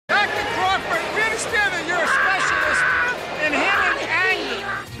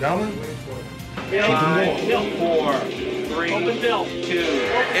Gentlemen, Bill 4, 3, open Bill 2.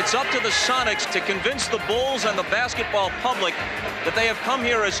 It's up to the Sonics to convince the Bulls and the basketball public that they have come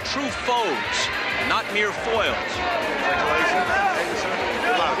here as true foes, not mere foils.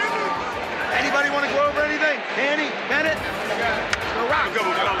 Anybody want to go over anything? Danny, Bennett? Go rock. Go.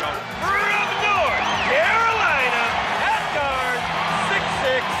 Around the door, Carolina, at guard,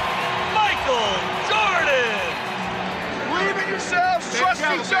 6'6", Michael Jordan. Believe in yourselves, trust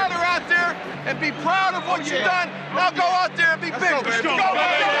each other out there, and be proud of what you've done. Now go out there and be big. Let's go, Go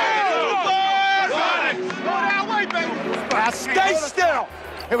baby. that way, baby. Now stay still.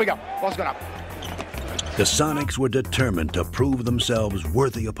 Here we go. What's going on? The Sonics were determined to prove themselves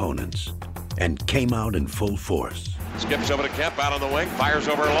worthy opponents and came out in full force. Skips over to Kemp out on the wing, fires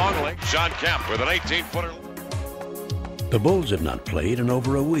over Longley. Sean Kemp with an 18-footer. The Bulls had not played in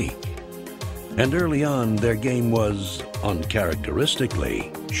over a week, and early on their game was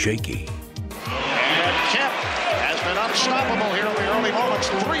uncharacteristically shaky. And Kemp has been unstoppable here in the early moments,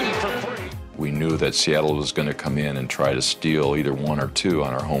 3 for 3. We knew that Seattle was going to come in and try to steal either 1 or 2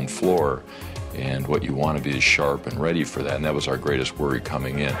 on our home floor, and what you want to be is sharp and ready for that, and that was our greatest worry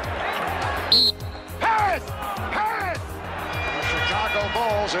coming in. Harris! The Chicago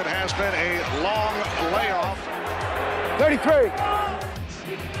Bulls, it has been a long layoff. 33.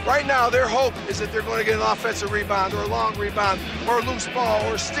 Right now, their hope is that they're going to get an offensive rebound or a long rebound or a loose ball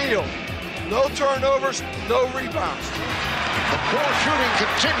or a steal. No turnovers, no rebounds. The poor shooting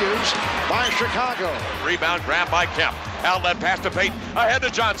continues by Chicago. Rebound grab by Kemp. Outlet pass to Payton. Ahead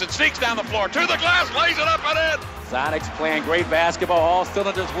to Johnson. Sneaks down the floor. To the glass. Lays it up and in. Sonics playing great basketball. All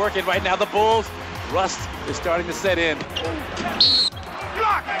cylinders working right now. The Bulls, rust is starting to set in.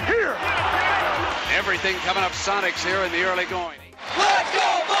 Block here. Everything coming up Sonics here in the early going. Let's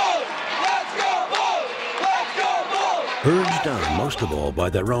go, Bulls! Let's go, Bulls! Let's go, Bulls! Urged on most of all by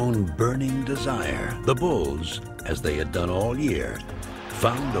their own burning desire, the Bulls, as they had done all year,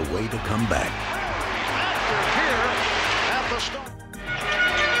 found a way to come back. Here at the start.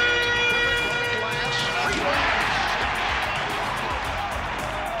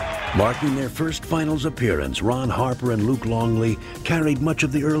 Marking their first finals appearance, Ron Harper and Luke Longley carried much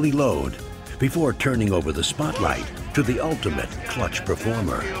of the early load before turning over the spotlight to the ultimate clutch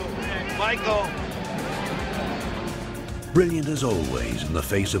performer. Michael. Brilliant as always in the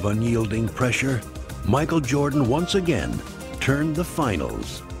face of unyielding pressure, Michael Jordan once again turned the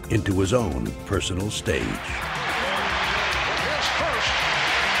finals into his own personal stage. His first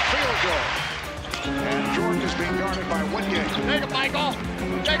field goal. And Jordan is being guarded by Wingate. Take it, Michael!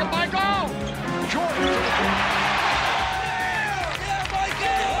 Take it, Michael! Jordan for the three.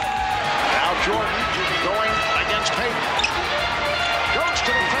 Now Jordan going against Payton. Goes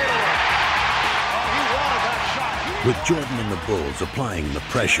to the fadeaway. Oh, he wanted that shot. With Jordan and the Bulls applying the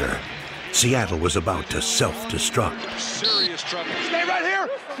pressure, Seattle was about to self-destruct. Serious trouble. Stay right here.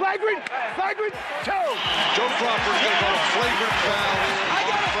 Flagrant two. Joe Crawford going to go flagrant foul. I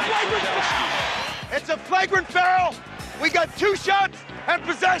got a flagrant foul. It's a flagrant foul. We got 2 shots and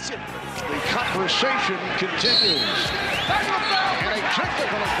possession. The conversation continues. And a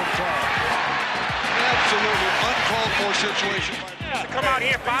technical control. Absolutely uncalled for situation. Come out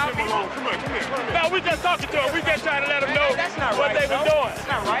here, Bob. Come on. No, we just talking to him. We just trying to let him know what they were doing. That's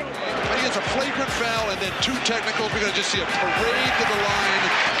not right. But he has a flagrant foul and then 2 technicals. We're going to just see a parade to the line.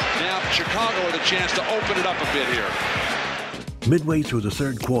 Now Chicago with a chance to open it up a bit here. Midway through the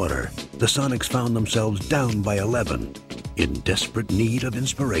third quarter, the Sonics found themselves down by 11, in desperate need of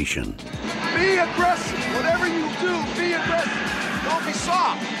inspiration. Be aggressive. Whatever you do, be aggressive. Don't be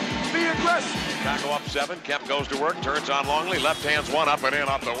soft. Be aggressive. Chicago up 7. Kemp goes to work. Turns on Longley. Left hand's one up and in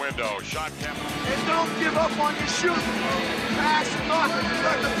off the window. Shot Kemp. And don't give up on your shooting. Pass it off and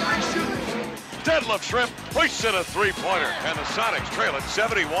let the 3 shooters. Deadlift Shrimp hoists in a 3-pointer. And the Sonics trail at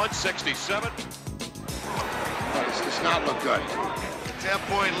 71-67. This does not look good.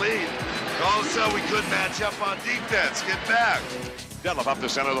 10-point lead. All of a sudden we couldn't match up on defense. Get back. Deadlift up the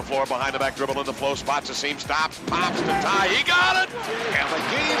center of the floor, behind the back dribble in the flow, spots a seam, stops, pops to tie. He got it! And the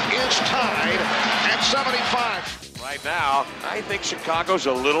game is tied at 75. Right now, I think Chicago's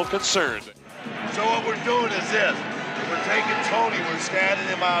a little concerned. So what we're doing is this. We're taking Tony, we're standing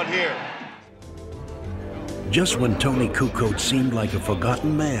him out here. Just when Tony Kukoc seemed like a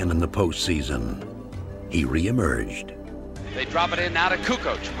forgotten man in the postseason, he reemerged. They drop it in now to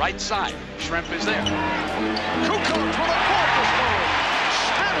Kukoc, right side. Shrimp is there. Kukoc with a focus move.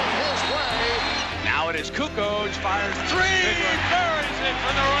 Spinning his way. Now it is Kukoc, fires 3, buries it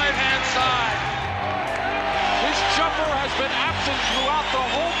from the right-hand side. His jumper has been absent throughout the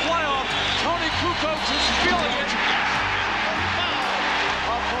whole